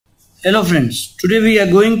Hello friends, today we are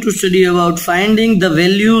going to study about finding the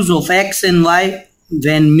values of x and y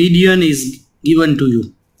when median is given to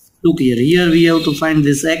you. Look here we have to find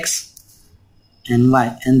this x and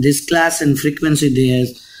y and this class and frequency they have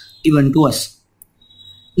given to us.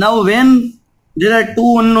 Now when there are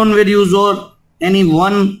two unknown values or any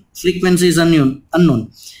one frequency is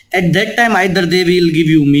unknown, at that time either they will give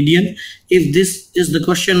you median. If this is the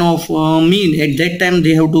question of mean, at that time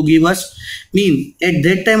they have to give us mean. At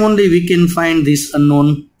that time only we can find these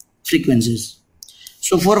unknown frequencies.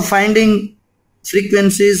 So for finding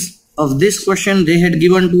frequencies of this question, they had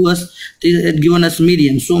given us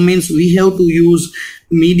median. So means we have to use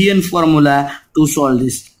median formula to solve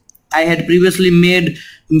this. I had previously made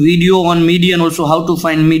video on median also, how to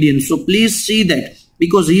find median. So please see that,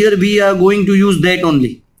 because here we are going to use that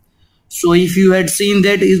only. So if you had seen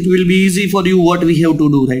that, it will be easy for you what we have to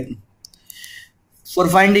do right now. For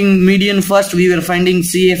finding median, first we were finding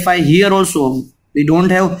CFI. Here also we don't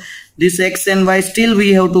have this x and y, still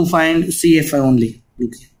we have to find CFI only.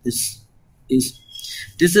 Look, this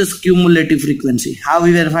is cumulative frequency. How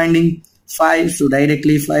we were finding? 5, so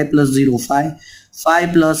directly 5 plus 0, 5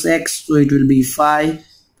 plus x, so it will be 5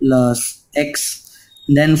 plus x,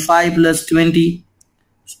 then 5 plus 20,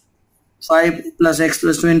 5 plus x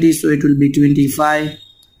plus 20, so it will be 25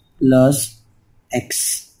 plus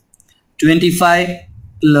x. 25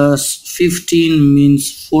 plus 15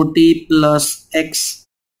 means 40 plus x,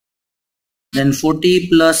 then 40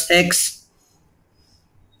 plus x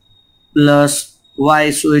plus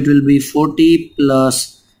y, so it will be 40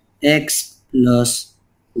 plus x plus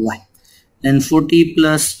y, then 40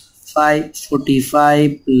 plus 5,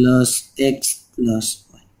 45 plus x plus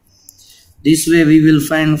y. This way we will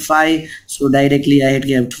find 5, so directly I had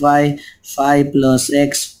kept 5 plus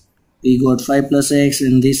x, we got 5 plus x,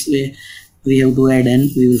 and this way we have to add and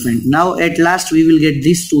we will find. Now at last we will get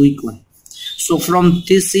these two equal. So from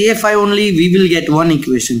this CFI only we will get one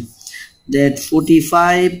equation, that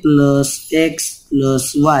 45 plus x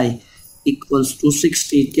plus y equals to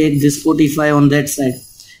 60. Take this 45 on that side,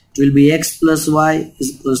 it will be x plus y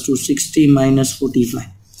is equals to 60 minus 45.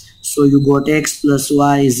 So you got x plus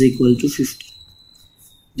y is equal to 50.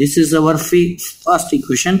 This is our first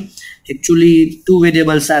equation. Actually two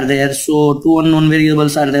variables are there, so two unknown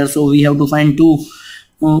variables are there, so we have to find two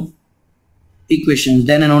equations,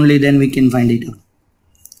 then and only then we can find it out.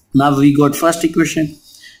 Now we got first equation.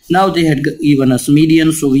 Now they had given us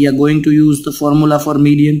median, so we are going to use the formula for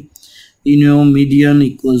median. You know, median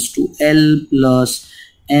equals to L plus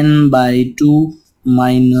n by 2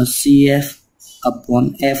 minus CF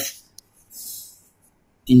upon F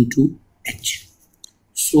into H.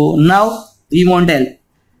 So now we want L.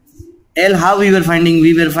 L, how we were finding?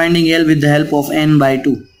 We were finding L with the help of n by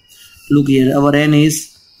 2. Look here, our n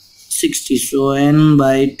is 60, so n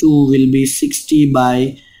by 2 will be 60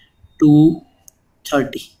 by 2,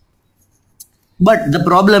 30. But the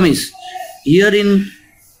problem is, here in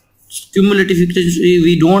cumulative frequency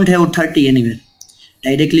we don't have 30 anywhere.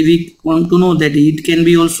 Directly we want to know that it can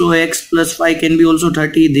be also x plus 5 can be also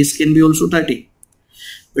 30, this can be also 30.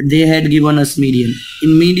 But they had given us median.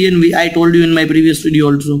 In median, I told you in my previous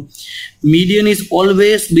video also, median is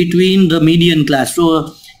always between the median class.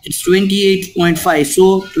 So it's 28.5.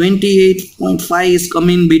 So 28.5 is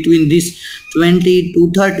coming between this 20 to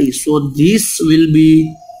 30. So this will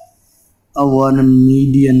be our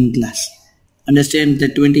median class. Understand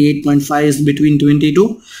that 28.5 is between 20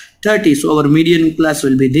 to 30. So our median class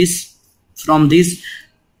will be this. From this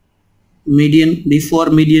median,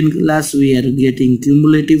 before median class we are getting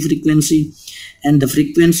cumulative frequency, and the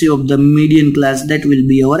frequency of the median class, that will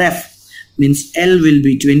be our f, means L will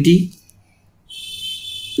be 20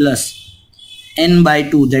 plus n by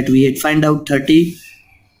 2, that we had find out 30,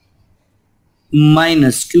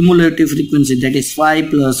 minus cumulative frequency, that is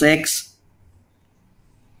 5 plus x,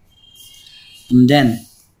 and then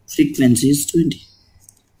frequency is 20,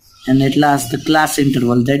 and at last the class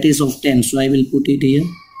interval, that is of 10. So I will put it here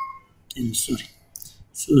 10, sorry.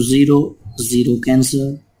 So 0, 0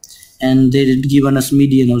 cancel, and they had given us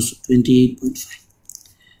median also 28.5.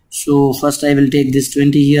 So first I will take this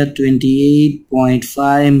 20 here,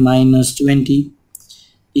 28.5 minus 20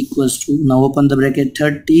 equals to, now open the bracket,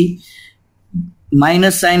 30,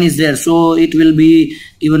 minus sign is there, so it will be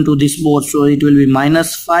given to this both, so it will be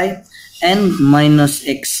minus 5 and minus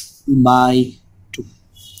x by 2.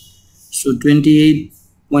 So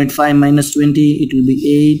 28.5 minus 20, it will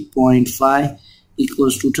be 8.5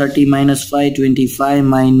 equals to 30 minus 5, 25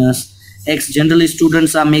 minus x. Generally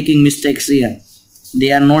students are making mistakes here.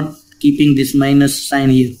 They are not keeping this minus sign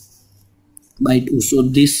here by 2. So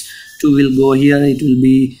this 2 will go here. It will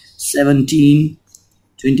be 17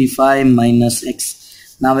 25 minus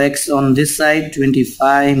x. Now x on this side,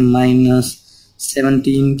 25 minus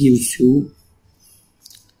 17 gives you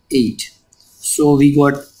 8. So we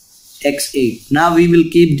got x8. Now we will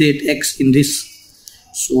keep that x in this.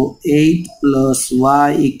 So 8 plus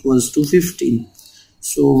y equals to 15.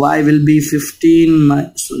 So y will be 15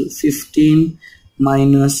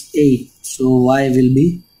 minus 8. So y will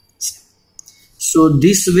be 7. So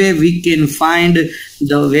this way we can find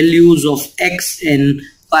the values of x and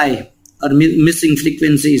y, or missing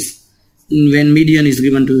frequencies, when median is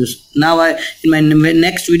given to us. Now in my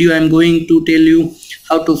next video I am going to tell you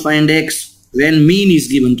how to find x when mean is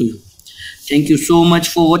given to you. Thank you so much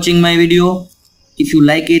for watching my video. If you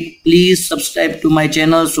like it, please subscribe to my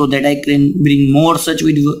channel so that I can bring more such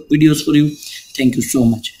videos for you. Thank you so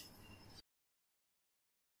much.